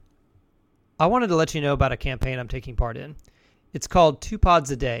I wanted to let you know about a campaign I'm taking part in. It's called 2 Pods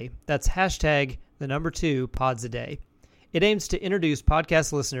a Day. That's hashtag the number 2 Pods a Day. It aims to introduce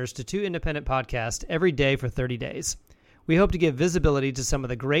podcast listeners to 2 independent podcasts every day for 30 days. We hope to give visibility to some of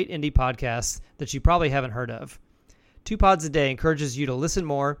the great indie podcasts that you probably haven't heard of. 2 Pods a Day encourages you to listen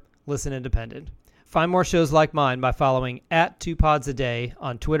more, listen independent. Find more shows like mine by following at 2 Pods a Day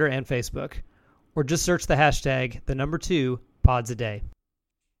on Twitter and Facebook, or just search the hashtag the number 2 Pods a Day.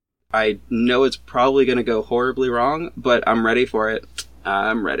 I know it's probably going to go horribly wrong, but I'm ready for it.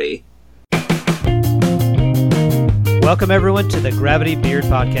 I'm ready. Welcome, everyone, to the Gravity Beard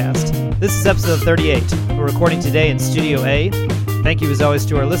Podcast. This is episode 38. We're recording today in Studio A. Thank you, as always,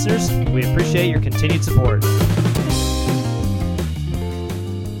 to our listeners. We appreciate your continued support.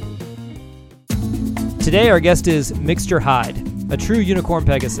 Today, our guest is Mixture Hyde, a true unicorn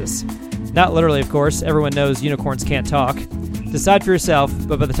Pegasus. Not literally, of course. Everyone knows unicorns can't talk. Decide for yourself,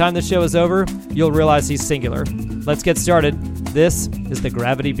 but by the time the show is over, you'll realize he's singular. Let's get started. This is the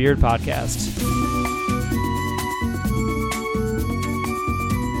Gravity Beard Podcast.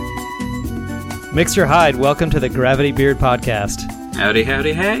 Mixture Hyde, welcome to the Gravity Beard Podcast. Howdy,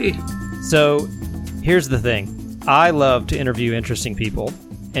 howdy, hey. So, here's the thing. I love to interview interesting people,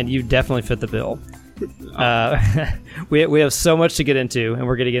 and you definitely fit the bill. We have so much to get into, and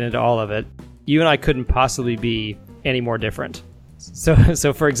we're going to get into all of it. You and I couldn't possibly be any more different.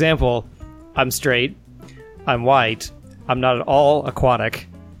 So for example, I'm straight, I'm white, I'm not at all aquatic,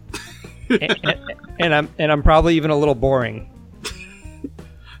 and I'm probably even a little boring.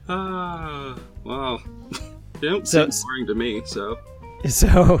 Well, they don't seem boring to me, so.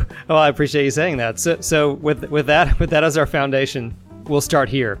 Well, I appreciate you saying that. So with that as our foundation, we'll start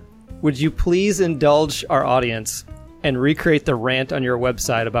here. Would you please indulge our audience and recreate the rant on your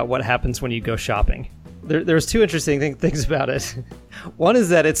website about what happens when you go shopping? There's 2 interesting things about it. One is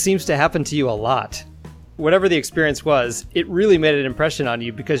that it seems to happen to you a lot. Whatever the experience was, it really made an impression on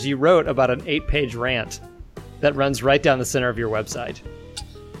you because you wrote about an 8-page rant that runs right down the center of your website.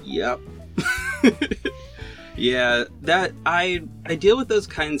 Yep. Yeah, that I deal with those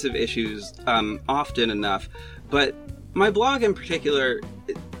kinds of issues often enough, but my blog in particular,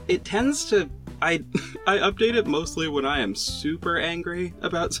 it tends to... I update it mostly when I am super angry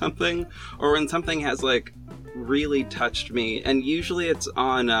about something, or when something has, really touched me, and usually it's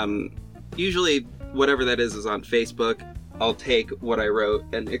on, usually whatever that is on Facebook. I'll take what I wrote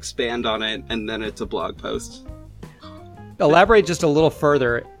and expand on it, and then it's a blog post. Elaborate just a little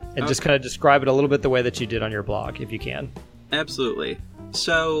further, and just kind of describe it a little bit the way that you did on your blog, if you can. Absolutely.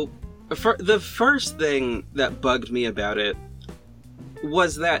 So, the first thing that bugged me about it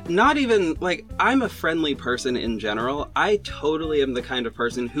was that not even, I'm a friendly person in general. I totally am the kind of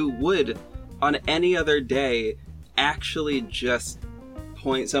person who would, on any other day, actually just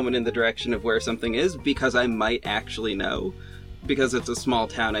point someone in the direction of where something is because I might actually know. Because it's a small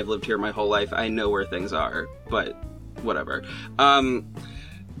town, I've lived here my whole life, I know where things are, but whatever.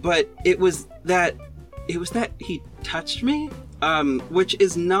 But it was that he touched me, which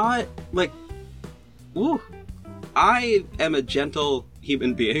is not, I am a gentle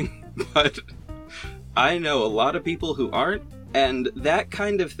human being, but I know a lot of people who aren't, and that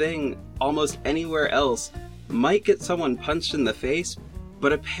kind of thing almost anywhere else might get someone punched in the face,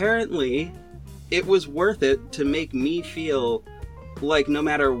 but apparently it was worth it to make me feel like no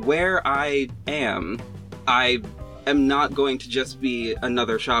matter where I am not going to just be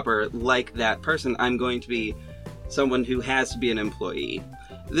another shopper like that person. I'm going to be someone who has to be an employee.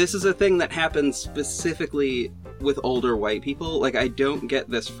 This is a thing that happens specifically with older white people. I don't get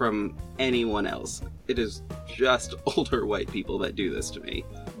this from anyone else. It is just older white people that do this to me.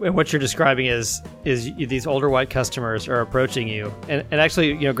 And what you're describing is these older white customers are approaching you and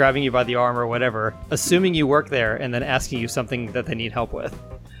actually, grabbing you by the arm or whatever, assuming you work there, and then asking you something that they need help with.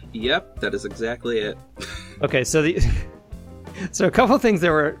 Yep, that is exactly it. Okay, so a couple of things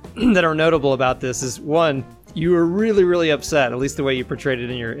that are notable about this is, one, you were really, really upset, at least the way you portrayed it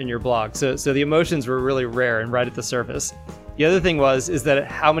in your blog. So the emotions were really rare and right at the surface. The other thing is that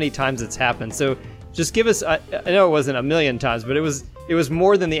how many times it's happened. So just give us, I know it wasn't a million times, but it was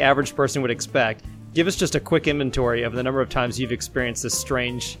more than the average person would expect. Give us just a quick inventory of the number of times you've experienced this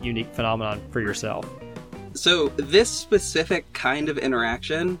strange, unique phenomenon for yourself. So this specific kind of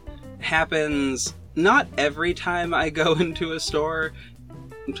interaction happens not every time I go into a store.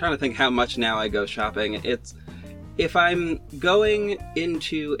 I'm trying to think how much now I go shopping. It's if I'm going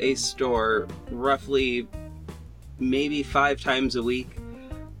into a store roughly maybe 5 times a week,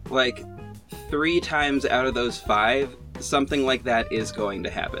 3 times out of those 5, something like that is going to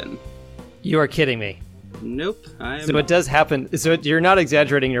happen. You are kidding me. Nope. So it does happen. So you're not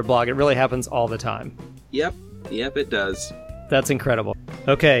exaggerating in your blog. It really happens all the time. Yep, it does. That's incredible.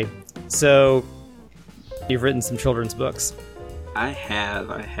 Okay, so you've written some children's books. I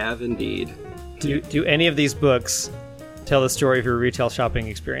have indeed. Do any of these books tell the story of your retail shopping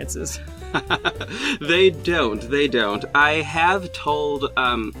experiences? They don't. I have told,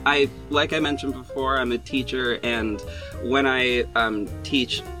 like I mentioned before, I'm a teacher, and when I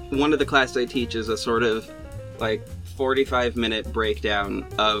teach, one of the classes I teach is a sort of like 45-minute breakdown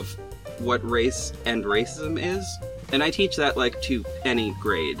of what race and racism is. And I teach that like to any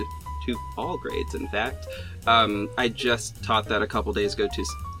grade, to all grades, in fact. I just taught that a couple days ago to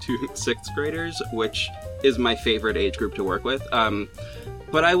sixth graders, which is my favorite age group to work with.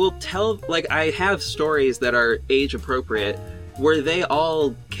 But I will tell, like, I have stories that are age appropriate where they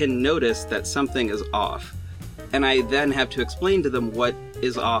all can notice that something is off. And I then have to explain to them what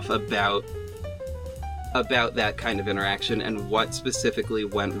is off about that kind of interaction and what specifically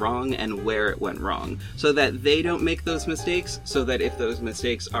went wrong and where it went wrong, so that they don't make those mistakes, so that if those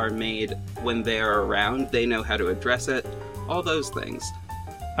mistakes are made when they are around, they know how to address it, all those things.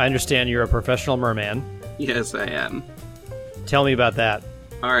 I understand you're a professional merman. Yes, I am. Tell me about that.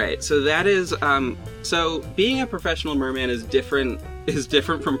 All right, so that is, so being a professional merman is different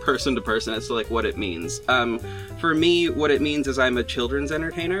from person to person as to, like, what it means. For me, what it means is I'm a children's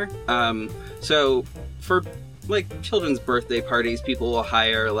entertainer. So for, like, children's birthday parties, people will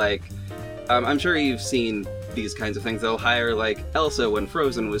hire, like, I'm sure you've seen these kinds of things. They'll hire, like, Elsa when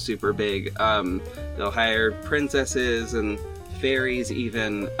Frozen was super big. They'll hire princesses and fairies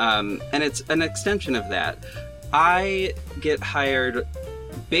even, and it's an extension of that. I get hired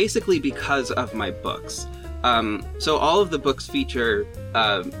basically because of my books. So all of the books feature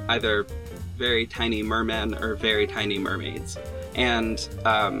either very tiny mermen or very tiny mermaids. And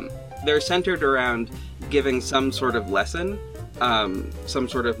they're centered around giving some sort of lesson, some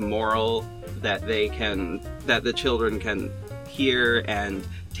sort of moral that the children can hear and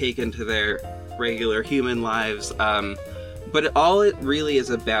take into their regular human lives. But all it really is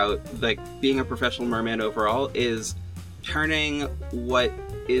about, like, being a professional merman overall, is turning what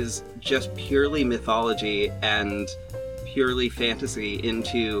is just purely mythology and purely fantasy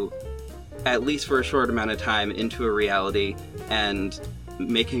into, at least for a short amount of time, into a reality, and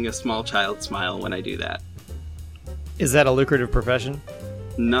making a small child smile when I do that. Is that a lucrative profession?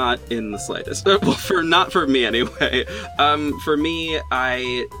 Not in the slightest. Well, not for me anyway. For me,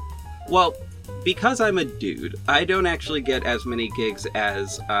 because I'm a dude, I don't actually get as many gigs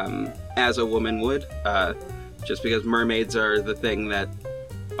as a woman would. Just because mermaids are the thing that's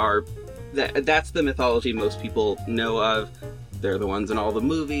the mythology most people know of. They're the ones in all the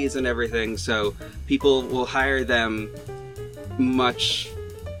movies and everything, so people will hire them much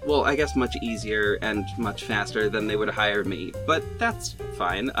easier and much faster than they would hire me. But that's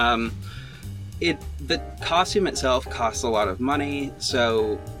fine. The costume itself costs a lot of money,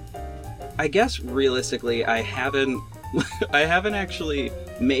 so I guess realistically I haven't actually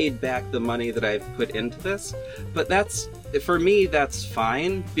made back the money that I've put into this, but for me that's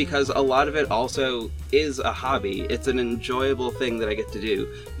fine, because a lot of it also is a hobby. It's an enjoyable thing that I get to do.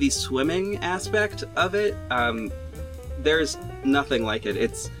 The swimming aspect of it, there's nothing like it.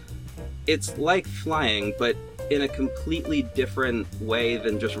 It's like flying, but in a completely different way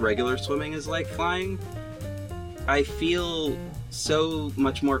than just regular swimming is like flying. I feel so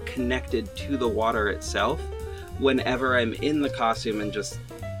much more connected to the water itself whenever I'm in the costume and just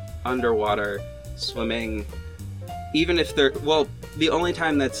underwater swimming. Even if the only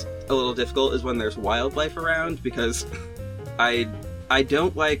time that's a little difficult is when there's wildlife around, because I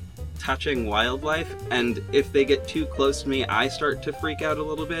don't like touching wildlife, and if they get too close to me, I start to freak out a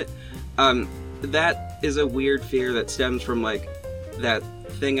little bit. That is a weird fear that stems from, like, that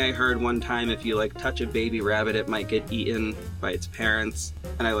thing I heard one time: if you, like, touch a baby rabbit, it might get eaten by its parents,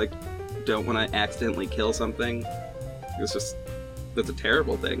 and I, like, don't want to accidentally kill something. That's a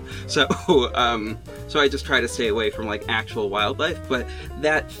terrible thing. So I just try to stay away from, like, actual wildlife, but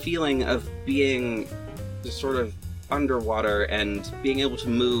that feeling of being just sort of underwater and being able to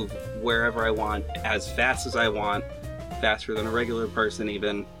move wherever I want, as fast as I want, faster than a regular person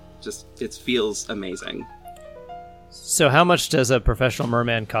even, it feels amazing. So how much does a professional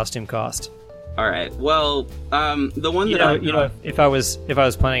merman costume cost? All right. Well, the one if I was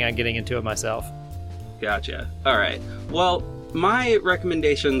planning on getting into it myself. Gotcha. All right. Well, my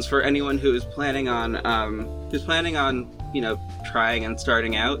recommendations for anyone who is planning on trying and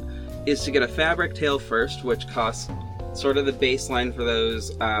starting out is to get a fabric tail first, which costs sort of the baseline for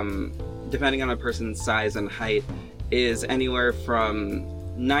those, depending on a person's size and height, is anywhere from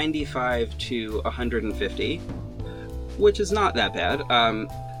 $95 to $150, which is not that bad.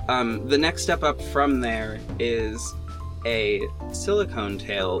 The next step up from there is a silicone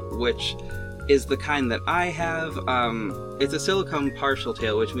tail, which is the kind that I have. It's a silicone partial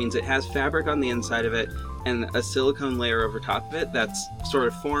tail, which means it has fabric on the inside of it and a silicone layer over top of it that's sort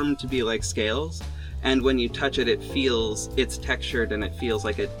of formed to be like scales. And when you touch it, it's textured, and it feels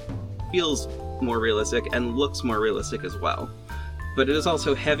more realistic and looks more realistic as well. But it is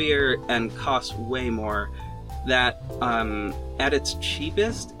also heavier and costs way more. That, at its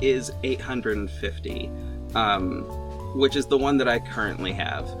cheapest, is $850, which is the one that I currently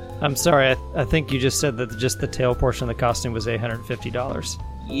have. I'm sorry, I think you just said that just the tail portion of the costume was $850.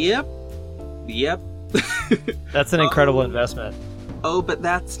 Yep. That's an incredible investment. Oh, but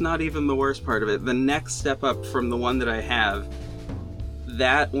that's not even the worst part of it. The next step up from the one that I have,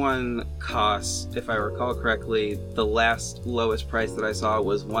 that one costs, if I recall correctly, the lowest price that I saw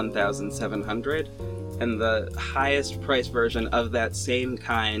was $1,700, and the highest price version of that same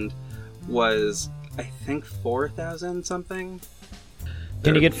kind was, I think, $4,000 something.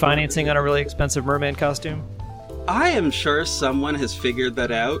 Can you get financing on a really expensive merman costume? I am sure someone has figured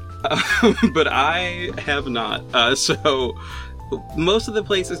that out, but I have not. So most of the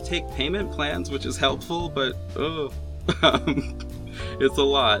places take payment plans, which is helpful, but it's a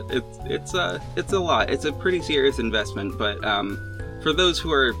lot. It's a lot. It's a pretty serious investment, but for those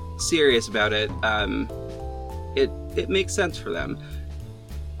who are serious about it, it makes sense for them.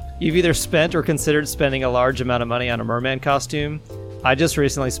 You've either spent or considered spending a large amount of money on a merman costume. I just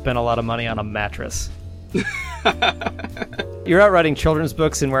recently spent a lot of money on a mattress. You're out writing children's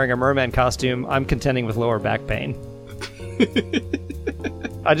books and wearing a merman costume. I'm contending with lower back pain.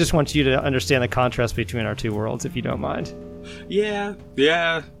 I just want you to understand the contrast between our two worlds, if you don't mind. Yeah.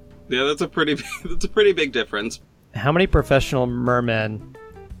 That's a pretty big difference. How many professional mermen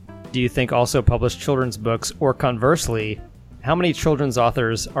do you think also publish children's books, or conversely, how many children's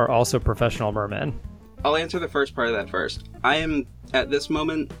authors are also professional mermen? I'll answer the first part of that first. I am, at this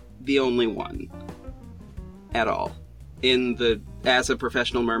moment, the only one. At all. As a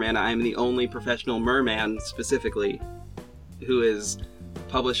professional merman, I am the only professional merman, specifically, who is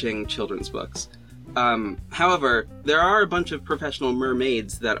publishing children's books. However, there are a bunch of professional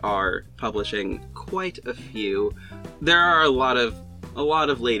mermaids that are publishing quite a few. There are a lot of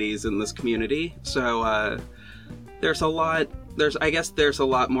ladies in this community, so I guess there's a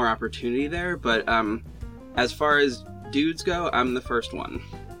lot more opportunity there, but as far as dudes go, I'm the first one.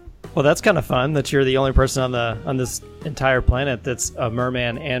 Well, that's kind of fun that you're the only person on this entire planet that's a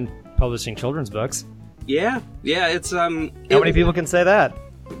merman and publishing children's books. Yeah, it's How many people can say that?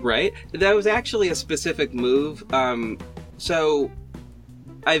 Right? That was actually a specific move. So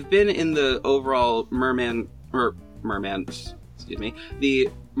I've been in the overall the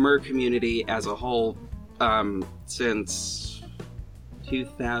mer community as a whole since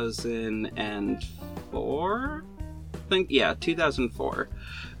 2004? I think, yeah, 2004.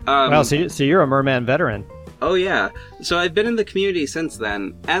 Wow, so you're a merman veteran. Oh, yeah. So I've been in the community since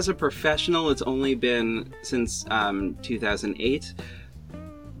then. As a professional, it's only been since 2008.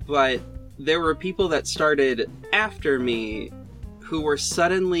 But there were people that started after me who were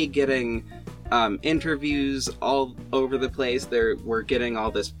suddenly getting interviews all over the place. They were getting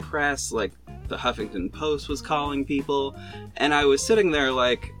all this press, like the Huffington Post was calling people. And I was sitting there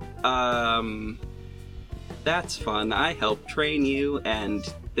like, that's fun. I helped train you, and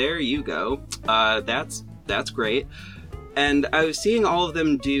there you go. That's great. And I was seeing all of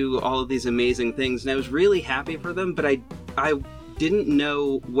them do all of these amazing things, and I was really happy for them, but I didn't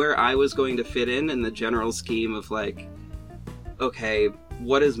know where I was going to fit in the general scheme of, like, okay,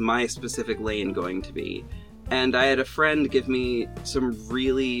 what is my specific lane going to be? And I had a friend give me some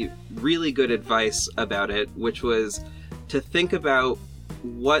really, really good advice about it, which was to think about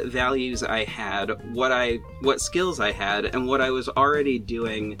what values I had, what skills I had, and what I was already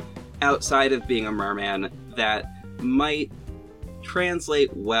doing outside of being a merman that might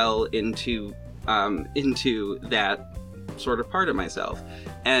translate well into that sort of part of myself.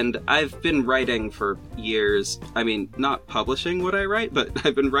 And I've been writing for years. I mean, not publishing what I write, but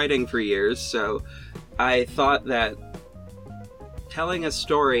I've been writing for years, so I thought that telling a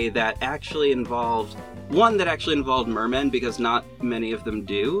story that actually involved mermen, because not many of them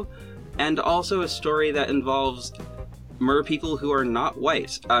do, and also a story that involves mer people who are not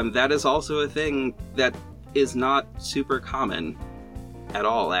white. That is also a thing that is not super common at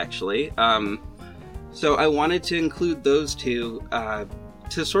all, actually. So I wanted to include those two to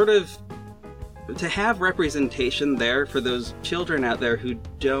have representation there for those children out there who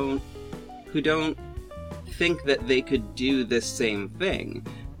don't think that they could do this same thing.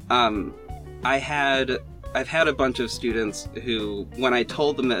 I've had a bunch of students who, when I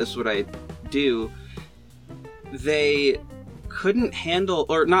told them that this is what I do, they couldn't handle,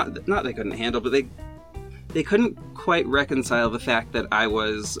 or not they couldn't handle, but they couldn't quite reconcile the fact that I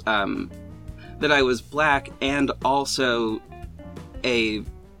was black and also a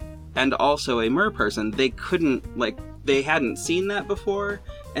mer person. They couldn't, they hadn't seen that before,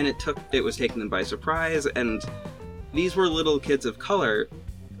 and it was taking them by surprise. And these were little kids of color,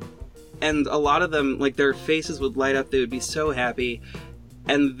 and a lot of them, their faces would light up. They would be so happy,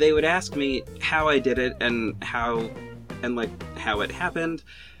 and they would ask me how I did it and how it happened,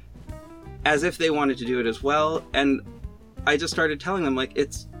 as if they wanted to do it as well. And I just started telling them,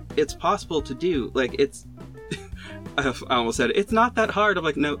 it's possible to do. It's I almost said, it's not that hard. I'm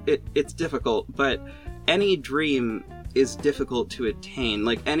like, no, it's difficult, but any dream is difficult to attain.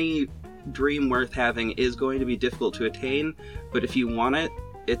 Any dream worth having is going to be difficult to attain, but if you want it,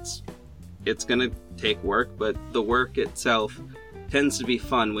 it's going to take work, but the work itself tends to be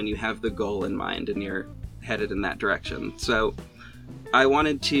fun when you have the goal in mind and you're headed in that direction. So I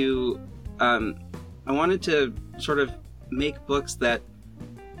wanted to sort of make books that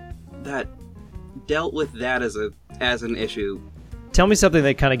dealt with that as an issue. Tell me something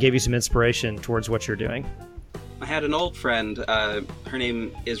that kind of gave you some inspiration towards what you're doing. I had an old friend, her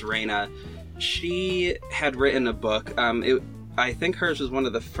name is Raina. She had written a book. I think hers was one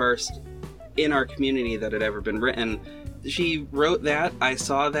of the first in our community that had ever been written. She wrote that, I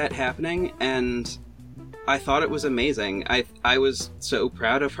saw that happening, and I thought it was amazing. I was so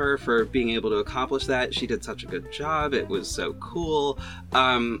proud of her for being able to accomplish that. She did such a good job. It was so cool.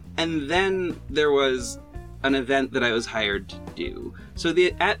 And then there was an event that I was hired to do. So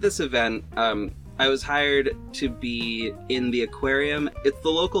at this event, I was hired to be in the aquarium. It's the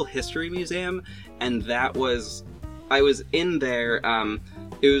local history museum, and I was in there.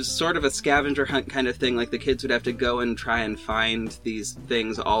 It was sort of a scavenger hunt kind of thing. The kids would have to go and try and find these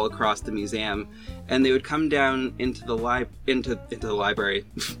things all across the museum, and they would come down into the library,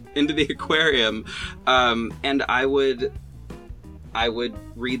 into the aquarium, and I would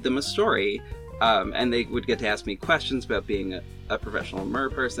read them a story, and they would get to ask me questions about being a professional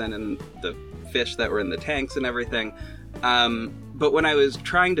mer person and the fish that were in the tanks and everything. But when I was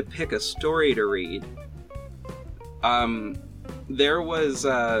trying to pick a story to read, there was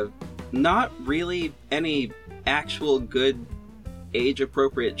not really any actual good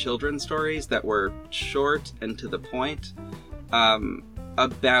age-appropriate children's stories that were short and to the point,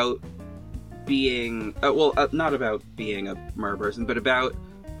 about being not about being a mer person, but about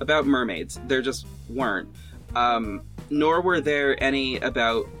mermaids. There just weren't. Nor were there any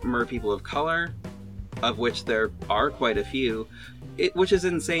about mer people of color, of which there are quite a few, which is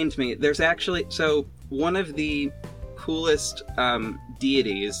insane to me. There's actually, so one of the coolest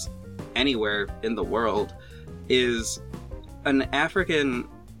deities anywhere in the world is an African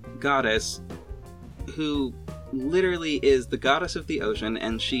goddess who literally is the goddess of the ocean,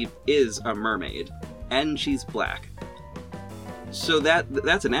 and she is a mermaid, and she's black. So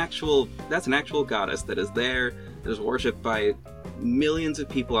that's an actual goddess that is there, that is worshipped by millions of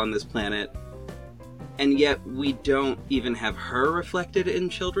people on this planet, and yet we don't even have her reflected in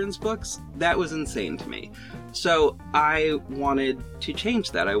children's books. That was insane to me. So I wanted to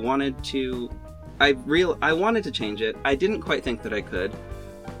change that. I wanted to change it. I didn't quite think that I could.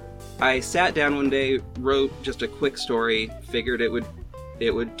 I sat down one day, wrote just a quick story, figured it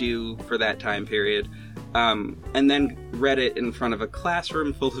would do for that time period, and then read it in front of a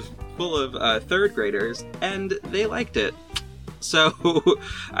classroom full of third graders, and they liked it. So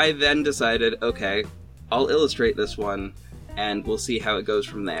I then decided, okay, I'll illustrate this one, and we'll see how it goes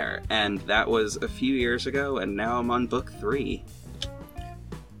from there. And that was a few years ago, and now I'm on book 3.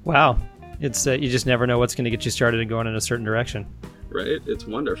 Wow. It's you just never know what's going to get you started and going in a certain direction. Right? It's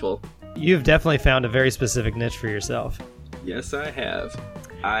wonderful. You've definitely found a very specific niche for yourself. Yes, I have.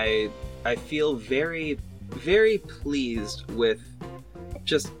 I feel very, very pleased with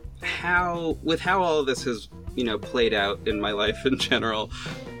just how all of this has, played out in my life in general.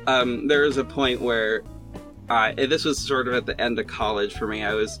 There was a point where this was sort of at the end of college for me.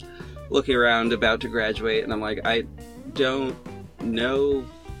 I was looking around, about to graduate, and I'm like, I don't know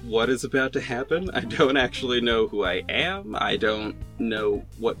what is about to happen. I don't actually know who I am. I don't know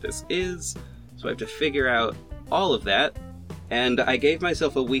what this is. So I have to figure out all of that. And I gave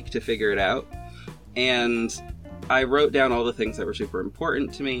myself a week to figure it out. And I wrote down all the things that were super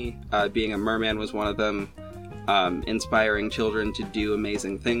important to me. Being a merman was one of them. Inspiring children to do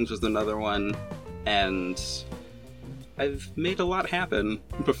amazing things was another one. And I've made a lot happen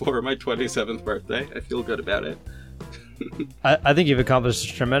before my 27th birthday. I feel good about it. I think you've accomplished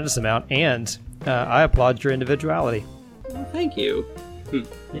a tremendous amount, and I applaud your individuality. Well, thank you.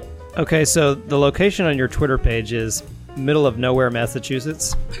 Okay, so the location on your Twitter page is middle of nowhere,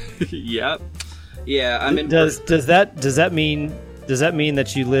 Massachusetts. Yep. Yeah, I'm in. Does that mean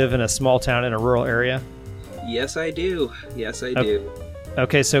that you live in a small town in a rural area? Yes, I do. Yes, I do.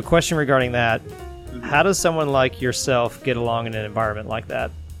 Okay, so question regarding that: how does someone like yourself get along in an environment like that?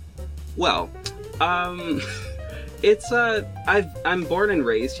 Well, it's I'm born and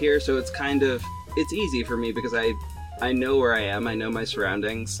raised here, so it's easy for me because I know where I am. I know my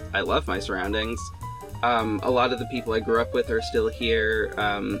surroundings. I love my surroundings. A lot of the people I grew up with are still here,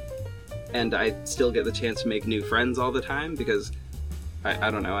 and I still get the chance to make new friends all the time because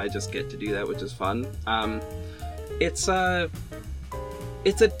I don't know. I just get to do that, which is fun.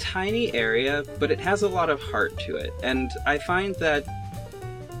 It's a tiny area, but it has a lot of heart to it, and I find that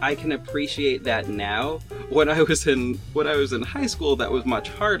I can appreciate that now. When I was in high school, that was much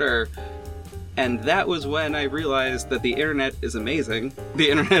harder, and that was when I realized that the internet is amazing.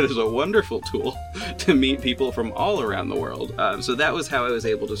 The internet is a wonderful tool to meet people from all around the world. So that was how I was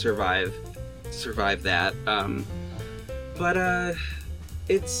able to survive that. But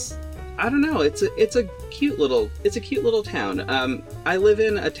it's, I don't know. It's a cute little town. I live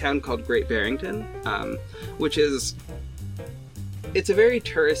in a town called Great Barrington, which is, it's a very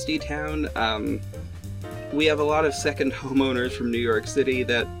touristy town. We have a lot of second homeowners from New York City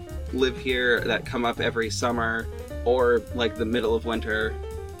that live here that come up every summer or like the middle of winter.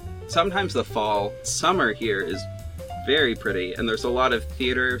 Sometimes the fall. Summer here is very pretty, and there's a lot of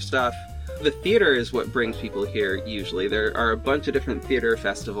theater stuff. The theater is what brings people here usually. There are a bunch of different theater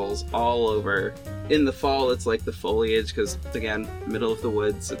festivals all over. In the fall, it's like the foliage, because again, middle of the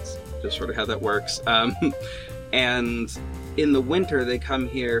woods, it's just sort of how that works. And in the winter, they come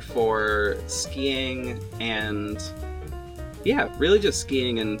here for skiing and, yeah, really just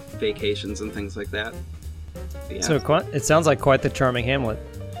skiing and vacations and things like that. Yeah. So it sounds like quite the charming hamlet.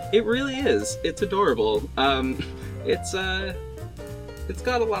 It really is. It's adorable. It's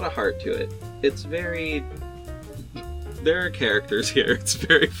got a lot of heart to it. It's very... There are characters here. It's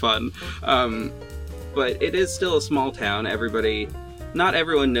very fun. But it is still a small town. Not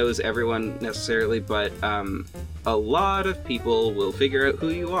everyone knows everyone necessarily, but a lot of people will figure out who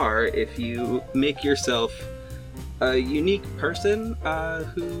you are if you make yourself a unique person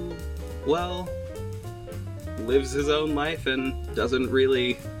who, well, lives his own life and doesn't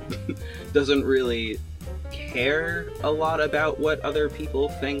really care a lot about what other people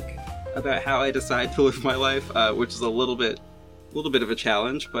think about how I decide to live my life, which is a little bit of a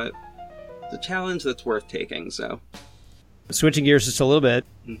challenge, but it's a challenge that's worth taking. So, switching gears just a little bit,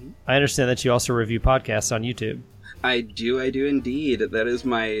 I understand that you also review podcasts on YouTube. I do indeed. That is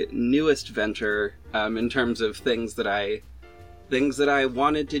my newest venture in terms of things that I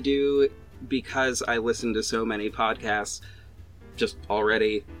wanted to do because I listen to so many podcasts just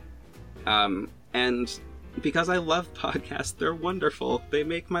already, and because I love podcasts. They're wonderful. They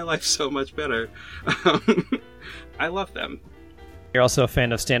make my life so much better. I love them. You're also a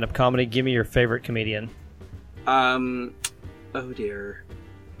fan of stand-up comedy. Give me your favorite comedian. Oh dear.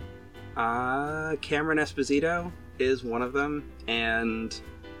 Cameron Esposito is one of them, and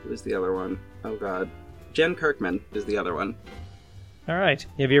who's the other one? Oh god. Jen Kirkman is the other one. All right.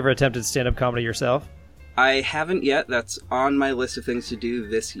 Have you ever attempted stand-up comedy yourself? I haven't yet. That's on my list of things to do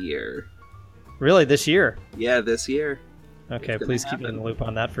this year. Really, this year? Yeah, this year. Okay, please keep me in the loop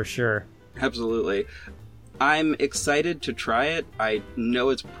on that for sure. Absolutely. I'm excited to try it. I know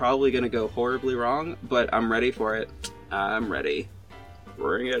it's probably going to go horribly wrong, but I'm ready for it. I'm ready.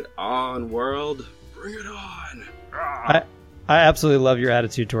 Bring it on, world. Bring it on. I absolutely love your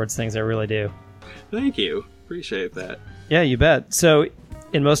attitude towards things. I really do. Thank you. Appreciate that. Yeah, you bet. So,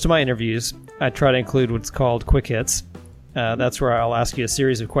 in most of my interviews, I try to include what's called quick hits. That's where I'll ask you a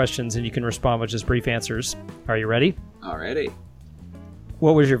series of questions and you can respond with just brief answers. Are you ready? Alrighty.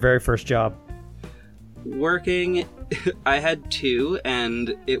 What was your very first job? Working, I had two,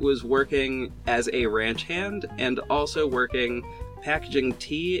 and it was working as a ranch hand and also working packaging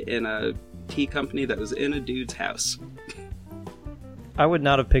tea in a tea company that was in a dude's house. I would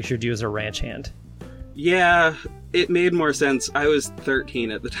not have pictured you as a ranch hand. Yeah, it made more sense. I was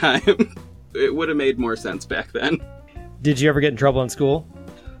 13 at the time. It would have made more sense back then. Did you ever get in trouble in school?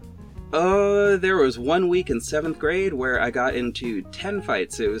 There was 1 week in 7th grade where I got into 10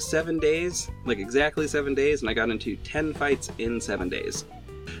 fights. It was 7 days, like exactly 7 days, and I got into 10 fights in 7 days.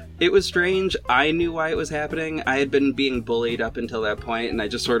 It was strange. I knew why it was happening. I had been being bullied up until that point, and I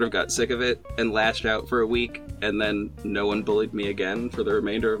just sort of got sick of it and lashed out for a week, and then no one bullied me again for the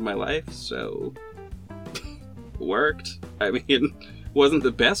remainder of my life, so... worked. I mean, wasn't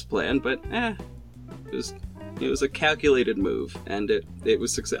the best plan, but it was a calculated move, and it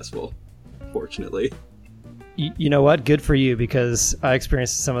was successful, fortunately. You know what? Good for you, because I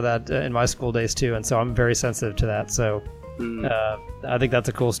experienced some of that in my school days too, and so I'm very sensitive to that, so... I think that's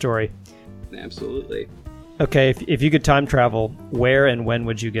a cool story. Absolutely. Okay, if you could time travel, where and when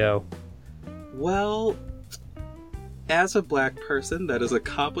would you go? Well, as a black person, that is a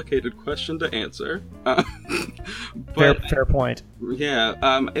complicated question to answer. Fair point.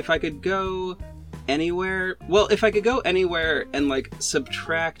 Yeah, if I could go anywhere... Well, if I could go anywhere and, like,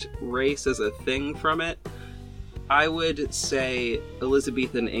 subtract race as a thing from it, I would say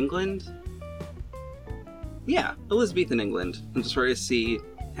Elizabethan England. Yeah, Elizabethan England, and just sort of see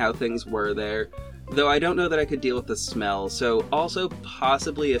how things were there. Though I don't know that I could deal with the smell, so also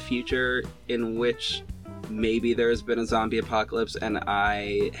possibly a future in which maybe there's been a zombie apocalypse and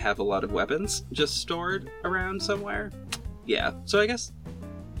I have a lot of weapons just stored around somewhere. Yeah, so I guess,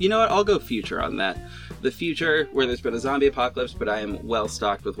 you know what, I'll go future on that. The future where there's been a zombie apocalypse, but I am well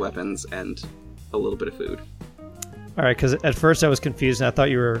stocked with weapons and a little bit of food. All right, because at first I was confused and I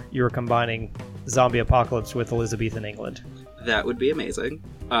thought you were combining zombie apocalypse with Elizabethan England. That would be amazing.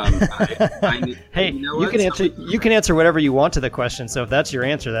 Hey, you can answer whatever you want to the question. So if that's your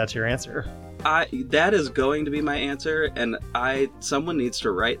answer, that's your answer. That is going to be my answer, and someone needs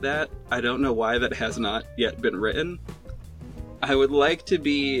to write that. I don't know why that has not yet been written. I would like to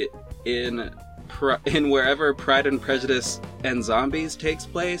be in wherever Pride and Prejudice and Zombies takes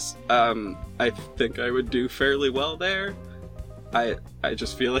place. I think I would do fairly well there. I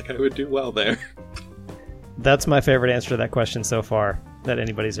just feel like I would do well there. That's my favorite answer to that question so far that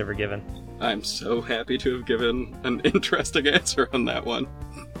anybody's ever given. I'm so happy to have given an interesting answer on that one.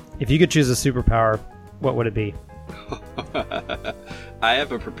 If you could choose a superpower, what would it be? I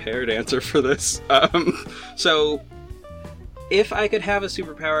have a prepared answer for this. So, if I could have a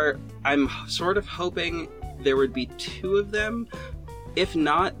superpower, I'm sort of hoping there would be two of them. If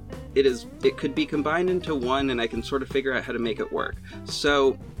not, it could be combined into one, and I can sort of figure out how to make it work.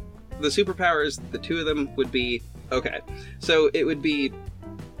 So, the superpowers, the two of them would be... Okay, so it would be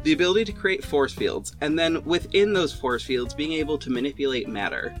the ability to create force fields, and then within those force fields, being able to manipulate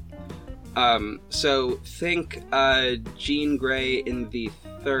matter. So think Jean Grey in the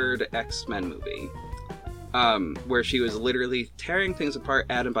third X-Men movie, where she was literally tearing things apart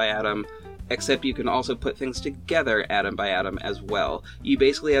atom by atom, except you can also put things together atom by atom as well. You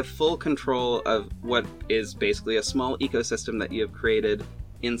basically have full control of what is basically a small ecosystem that you have created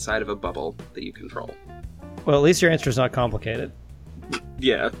inside of a bubble that you control. Well, at least your answer is not complicated.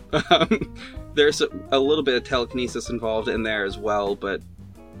 Yeah. There's a little bit of telekinesis involved in there as well, but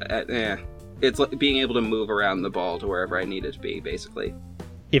it's like being able to move around the ball to wherever I need it to be, basically.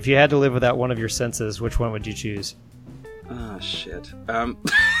 If you had to live without one of your senses, which one would you choose? Oh, shit.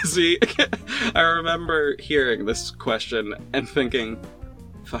 See, I remember hearing this question and thinking,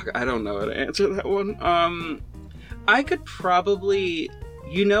 fuck, I don't know how to answer that one. I could probably...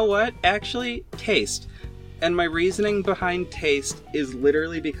 You know what? Actually, taste. And my reasoning behind taste is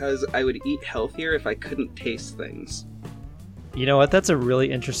literally because I would eat healthier if I couldn't taste things. You know what? That's a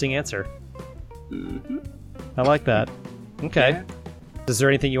really interesting answer. Mm-hmm. I like that. Okay. Yeah. Is there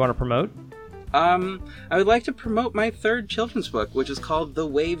anything you want to promote? I would like to promote my third children's book, which is called The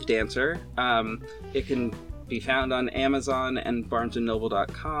Wave Dancer. It can be found on Amazon and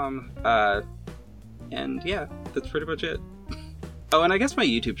BarnesandNoble.com. And yeah, that's pretty much it. Oh, and I guess my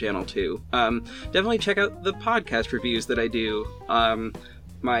YouTube channel, too. Definitely check out the podcast reviews that I do.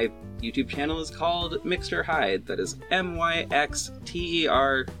 My YouTube channel is called Mixter Hyde. That is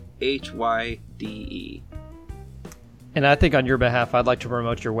MYXTERHYDE. And I think on your behalf, I'd like to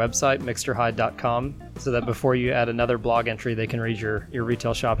promote your website, mixterhyde.com, so that before you add another blog entry, they can read your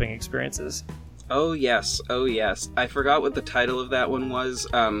retail shopping experiences. Oh, yes. Oh, yes. I forgot what the title of that one was,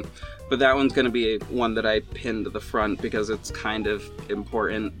 but that one's going to be one that I pinned to the front because it's kind of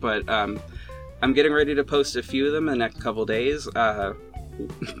important. But I'm getting ready to post a few of them in the next couple days.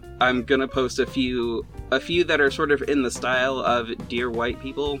 I'm going to post a few that are sort of in the style of Dear White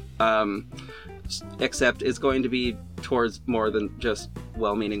People, except it's going to be towards more than just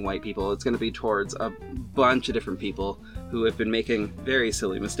well-meaning white people. It's going to be towards a bunch of different people who have been making very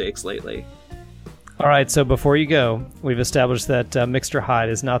silly mistakes lately. All right, so before you go, we've established that Mixter Hyde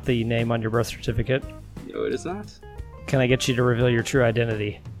is not the name on your birth certificate. No, it is not. Can I get you to reveal your true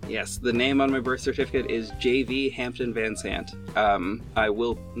identity? Yes, the name on my birth certificate is J.V. Hampton Van Sant. I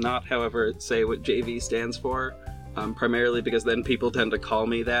will not, however, say what J.V. stands for, primarily because then people tend to call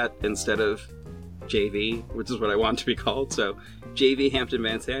me that instead of J.V., which is what I want to be called. So J.V. Hampton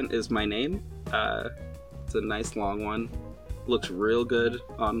Van Sant is my name. It's a nice long one. Looks real good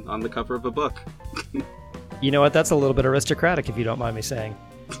on the cover of a book. You know what? That's a little bit aristocratic, if you don't mind me saying.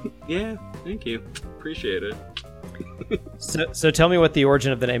 Yeah, thank you. Appreciate it. So tell me what the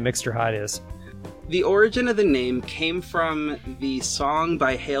origin of the name Mixter Hyde is. The origin of the name came from the song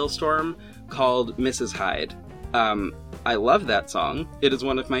by Hailstorm called Mrs. Hyde. I love that song. It is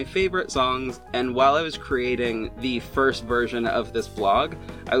one of my favorite songs, and while I was creating the first version of this blog,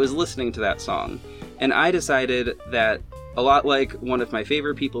 I was listening to that song, and I decided that, a lot like one of my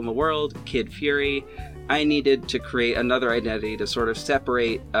favorite people in the world, Kid Fury, I needed to create another identity to sort of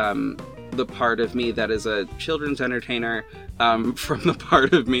separate the part of me that is a children's entertainer from the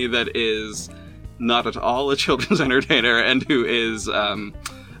part of me that is not at all a children's entertainer and who is an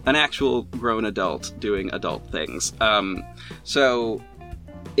actual grown adult doing adult things. So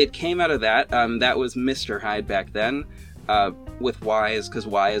it came out of that. That was Mr. Hyde back then, with Y's, because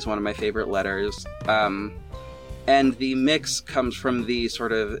Y is one of my favorite letters. And the mix comes from the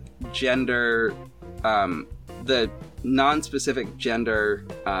sort of gender, the non-specific gender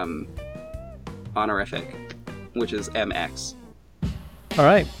honorific, which is MX. All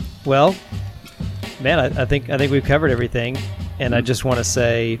right. Well, man, I think we've covered everything, and I just want to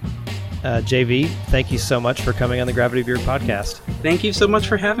say, JV, thank you so much for coming on the Gravity Beard podcast. Thank you so much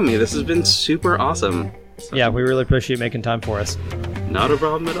for having me. This has been super awesome. Yeah, we really appreciate making time for us. Not a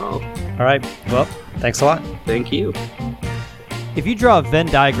problem at all. All right. Well, thanks a lot. Thank you. If you draw a Venn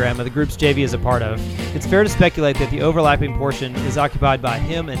diagram of the groups JV is a part of, it's fair to speculate that the overlapping portion is occupied by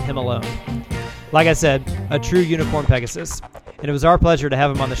him and him alone. Like I said, a true unicorn Pegasus, and it was our pleasure to have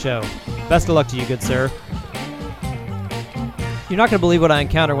him on the show. Best of luck to you, good sir. You're not going to believe what I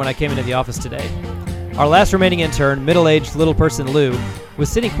encountered when I came into the office today. Our last remaining intern, middle-aged little person Lou, was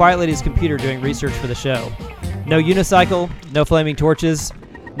sitting quietly at his computer doing research for the show. No unicycle, no flaming torches,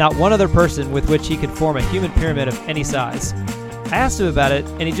 not one other person with which he could form a human pyramid of any size. I asked him about it,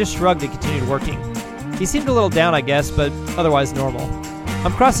 and he just shrugged and continued working. He seemed a little down, I guess, but otherwise normal.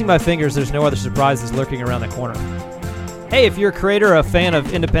 I'm crossing my fingers there's no other surprises lurking around the corner. Hey, if you're a creator or a fan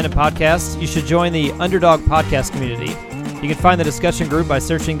of independent podcasts, you should join the Underdog Podcast community. You can find the discussion group by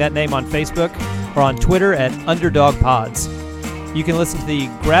searching that name on Facebook or on Twitter at Underdog Pods. You can listen to the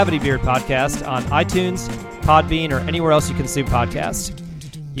Gravity Beard podcast on iTunes, Podbean, or anywhere else you consume podcasts.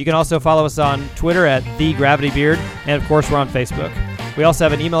 You can also follow us on Twitter at TheGravityBeard, and of course we're on Facebook. We also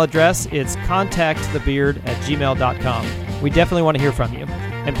have an email address. It's contactthebeard@gmail.com. We definitely want to hear from you.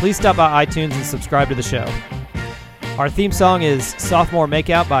 And please stop by iTunes and subscribe to the show. Our theme song is Sophomore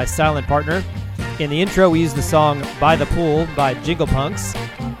Makeout by Silent Partner. In the intro, we use the song By the Pool by Jingle Punks.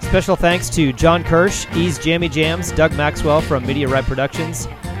 Special thanks to John Kirsch, Ease Jammy Jams, Doug Maxwell from Media Red Productions,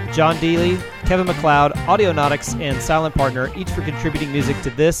 John Deely, Kevin McLeod, Audionautics, and Silent Partner, each for contributing music to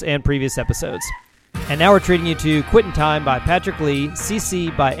this and previous episodes. And now we're treating you to Quittin' Time by Patrick Lee,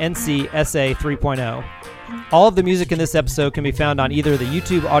 CC by NCSA 3.0. All of the music in this episode can be found on either the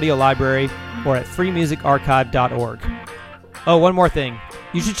YouTube audio library or at freemusicarchive.org. Oh, one more thing.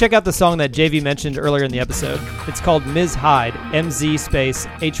 You should check out the song that JV mentioned earlier in the episode. It's called Ms. Hyde, MZ space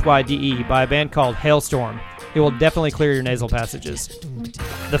HYDE, by a band called Hailstorm. It will definitely clear your nasal passages.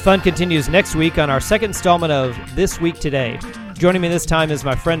 The fun continues next week on our second installment of This Week Today. Joining me this time is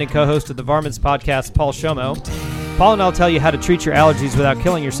my friend and co-host of the Varmints podcast, Paul Shomo. Paul and I'll tell you how to treat your allergies without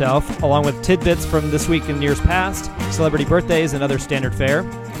killing yourself, along with tidbits from this week and years past, celebrity birthdays, and other standard fare.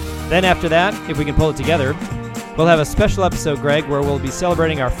 Then after that, if we can pull it together, we'll have a special episode, Greg, where we'll be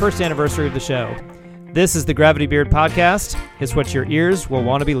celebrating our first anniversary of the show. This is the Gravity Beard podcast. It's what your ears will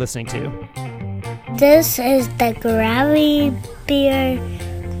want to be listening to. This is the Gravity Beard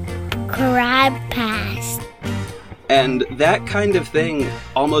Crabcast. And that kind of thing,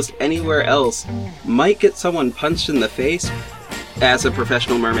 almost anywhere else, might get someone punched in the face. As a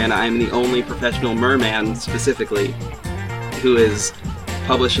professional merman, I'm the only professional merman, specifically, who is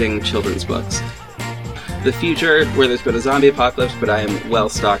publishing children's books. The future, where there's been a zombie apocalypse, but I am well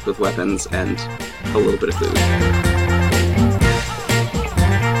stocked with weapons and a little bit of food.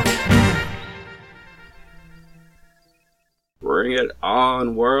 Bring it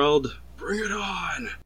on, world. Bring it on.